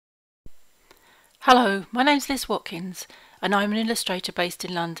Hello, my name's Liz Watkins and I'm an illustrator based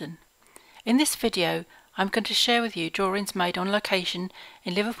in London. In this video I'm going to share with you drawings made on location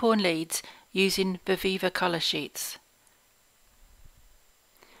in Liverpool and Leeds using Viviva colour sheets.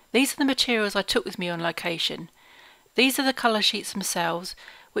 These are the materials I took with me on location. These are the colour sheets themselves,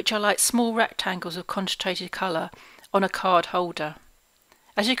 which are like small rectangles of concentrated colour on a card holder.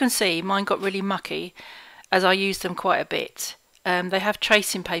 As you can see, mine got really mucky as I used them quite a bit. They have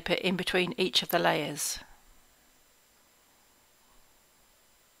tracing paper in between each of the layers.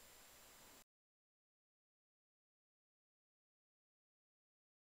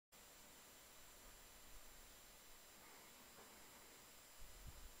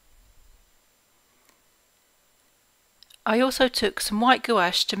 I also took some white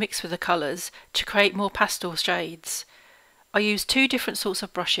gouache to mix with the colours to create more pastel shades. I used two different sorts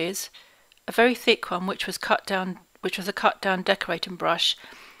of brushes, a very thick one which was a cut down decorating brush,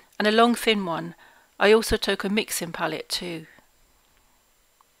 and a long thin one. I also took a mixing palette too.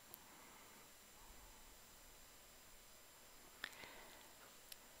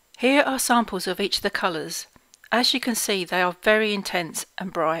 Here are samples of each of the colours. As you can see, they are very intense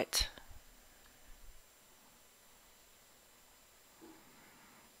and bright.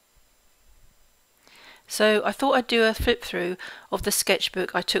 So I thought I'd do a flip through of the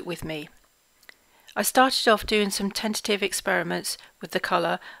sketchbook I took with me. I started off doing some tentative experiments with the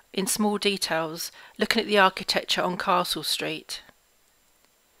colour in small details, looking at the architecture on Castle Street.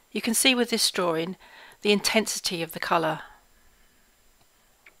 You can see with this drawing the intensity of the colour.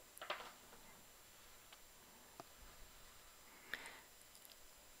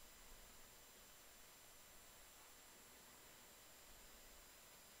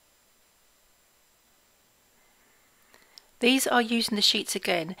 These are using the sheets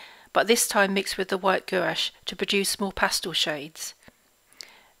again, but this time mixed with the white gouache to produce more pastel shades.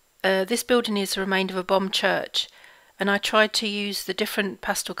 This building is the remainder of a bombed church, and I tried to use the different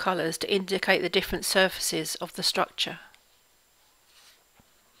pastel colours to indicate the different surfaces of the structure.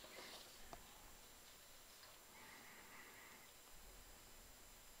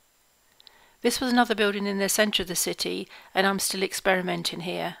 This was another building in the centre of the city, and I'm still experimenting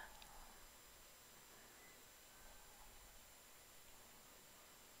here.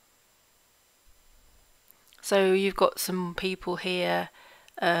 So you've got some people here,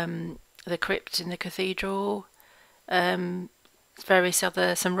 the crypt in the cathedral, some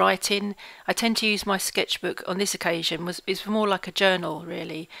writing. I tend to use my sketchbook on this occasion is more like a journal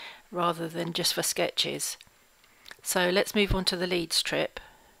really, rather than just for sketches. So let's move on to the Leeds trip.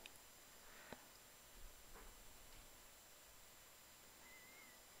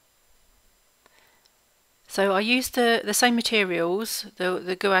 So I used the same materials,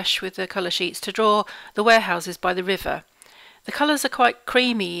 the gouache with the colour sheets, to draw the warehouses by the river. The colours are quite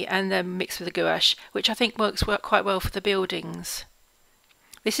creamy and then mixed with the gouache, which I think works quite well for the buildings.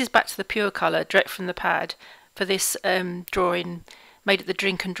 This is back to the pure colour, direct from the pad, for this drawing made at the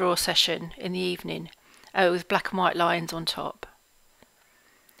drink and draw session in the evening, with black and white lines on top.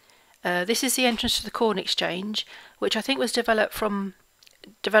 This is the entrance to the Corn Exchange, which I think was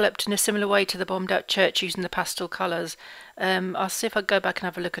developed in a similar way to the bombed out church using the pastel colours. I'll see if I go back and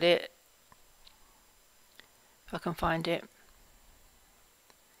have a look at it, if I can find it.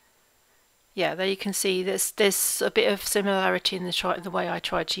 Yeah, there you can see there's a bit of similarity in the way I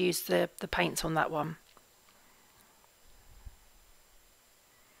tried to use the paints on that one.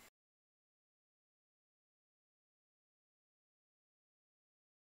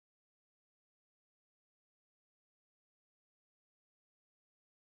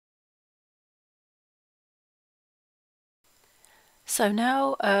 So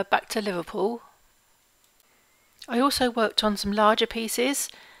now back to Liverpool. I also worked on some larger pieces,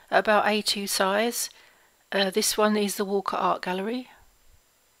 about A2 size. This one is the Walker Art Gallery.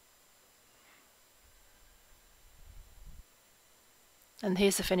 And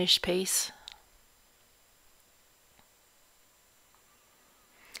here's the finished piece.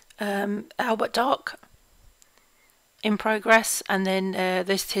 Albert Dock in progress, and then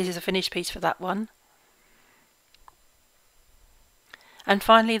this is a finished piece for that one. And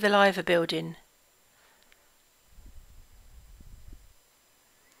finally the Liver building.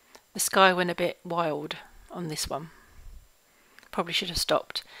 The sky went a bit wild on this one. Probably should have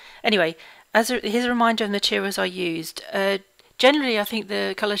stopped. Anyway, here's a reminder of the materials I used. Generally I think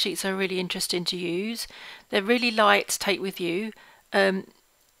the colour sheets are really interesting to use. They're really light to take with you, and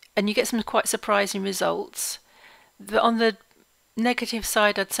you get some quite surprising results. On the negative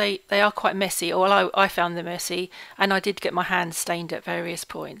side, I'd say they are quite messy, or well, I found them messy, and I did get my hands stained at various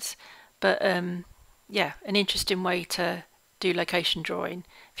points. But yeah, an interesting way to do location drawing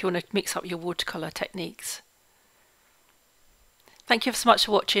if you want to mix up your watercolour techniques. Thank you so much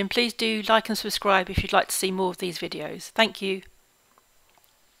for watching. Please do like and subscribe if you'd like to see more of these videos. Thank you.